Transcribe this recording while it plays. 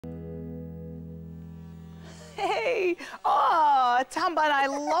Oh, Tamba and I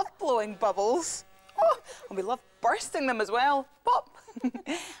love blowing bubbles. Oh, and we love bursting them as well. Pop!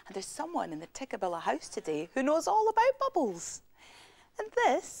 And there's someone in the Tikkabilla house today who knows all about bubbles. And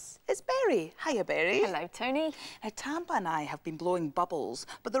this is Berry. Hiya, Berry. Hello, Tony. Now, Tamba and I have been blowing bubbles,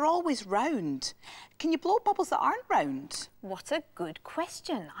 but they're always round. Can you blow bubbles that aren't round? What a good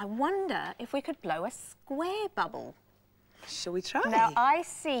question. I wonder if we could blow a square bubble. Shall we try? Now, I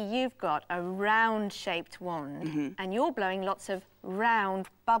see you've got a round-shaped wand, and you're blowing lots of round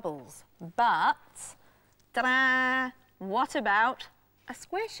bubbles. But, ta-da! What about a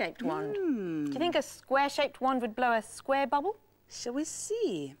square-shaped wand? Do you think a square-shaped wand would blow a square bubble? Shall we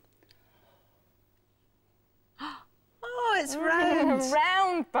see? Oh, it's round.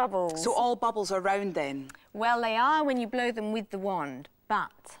 Round bubbles. So all bubbles are round then? Well, they are when you blow them with the wand,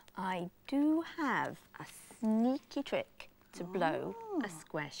 but I do have a sneaky trick to blow a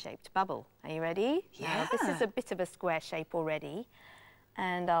square-shaped bubble. Are you ready? Yeah. Now, this is a bit of a square shape already,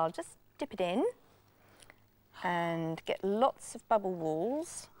 and I'll just dip it in and get lots of bubble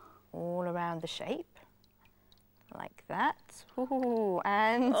walls all around the shape. Like that. Ooh,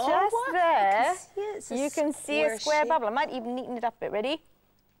 and just there, you can see a square bubble. I might even neaten it up a bit. Ready?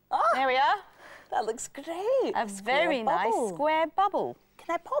 Oh, there we are. That looks great. A very nice square bubble.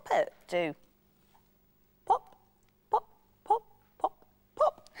 Can I pop it? Do. Pop, pop, pop, pop,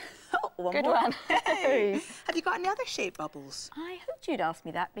 pop. Oh, Good more. one. Hey. Have you got any other shape bubbles? I hoped you'd ask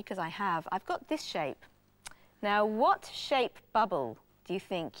me that because I have. I've got this shape. Now, what shape bubble do you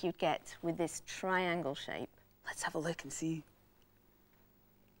think you'd get with this triangle shape? Let's have a look and see.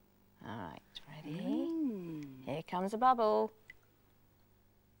 All right, ready? Here comes a bubble.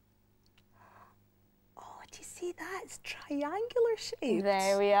 Oh, do you see that? It's triangular shaped.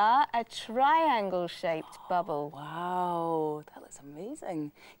 There we are, a triangle-shaped bubble. Wow, that looks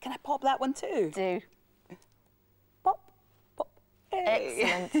amazing. Can I pop that one too? Do. Pop, pop.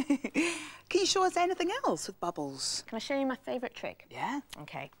 Hey. Excellent. Can you show us anything else with bubbles? Can I show you my favourite trick? Yeah.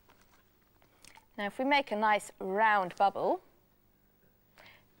 Okay. Now, if we make a nice round bubble,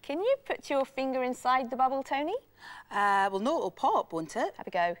 can you put your finger inside the bubble, Tony? Well, no, it'll pop, won't it? Have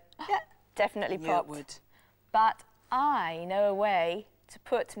a go. Yeah. Definitely Yeah, popped. it would. But I know a way to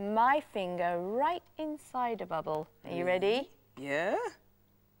put my finger right inside a bubble. Are you ready? Yeah.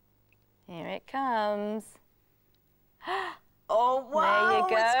 Here it comes. Oh, wow. There you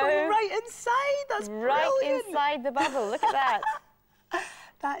go. It's going right inside. That's right brilliant. inside the bubble. Look at that.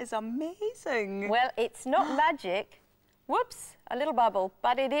 That is amazing. Well, it's not magic. Whoops, a little bubble,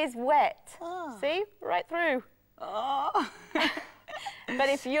 but it is wet. Oh. See? Right through. Oh. But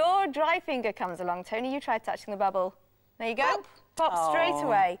if your dry finger comes along, Tony, you try touching the bubble. There you go. Pop straight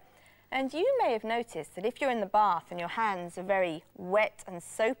away. And you may have noticed that if you're in the bath and your hands are very wet and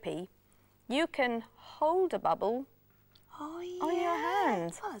soapy, you can hold a bubble on your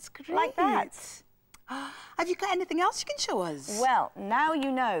hand. Oh, that's great. Like that. Have you got anything else you can show us? Well, now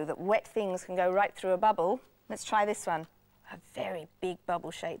you know that wet things can go right through a bubble. Let's try this one. A very big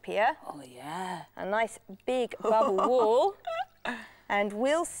bubble shape here. Oh, yeah. A nice big bubble wall. And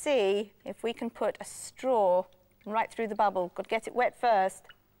we'll see if we can put a straw right through the bubble. Got to get it wet first.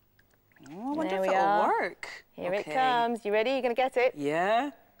 Oh, I wonder if it'll work. Here it comes. You ready? You're going to get it?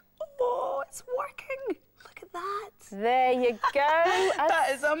 Yeah. Oh, it's working. Look at that. There you go. That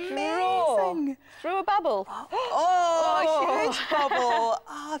is amazing. Through a bubble. Oh, a huge bubble.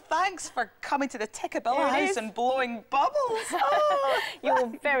 Oh, thanks for coming to the Tikkabilla house and blowing bubbles. Oh.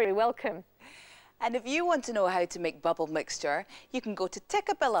 You're very welcome. And if you want to know how to make bubble mixture, you can go to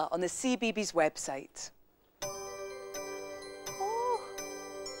Tikkabilla on the CBeebies website. Oh,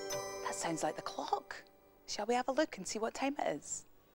 that sounds like the clock. Shall we have a look and see what time it is?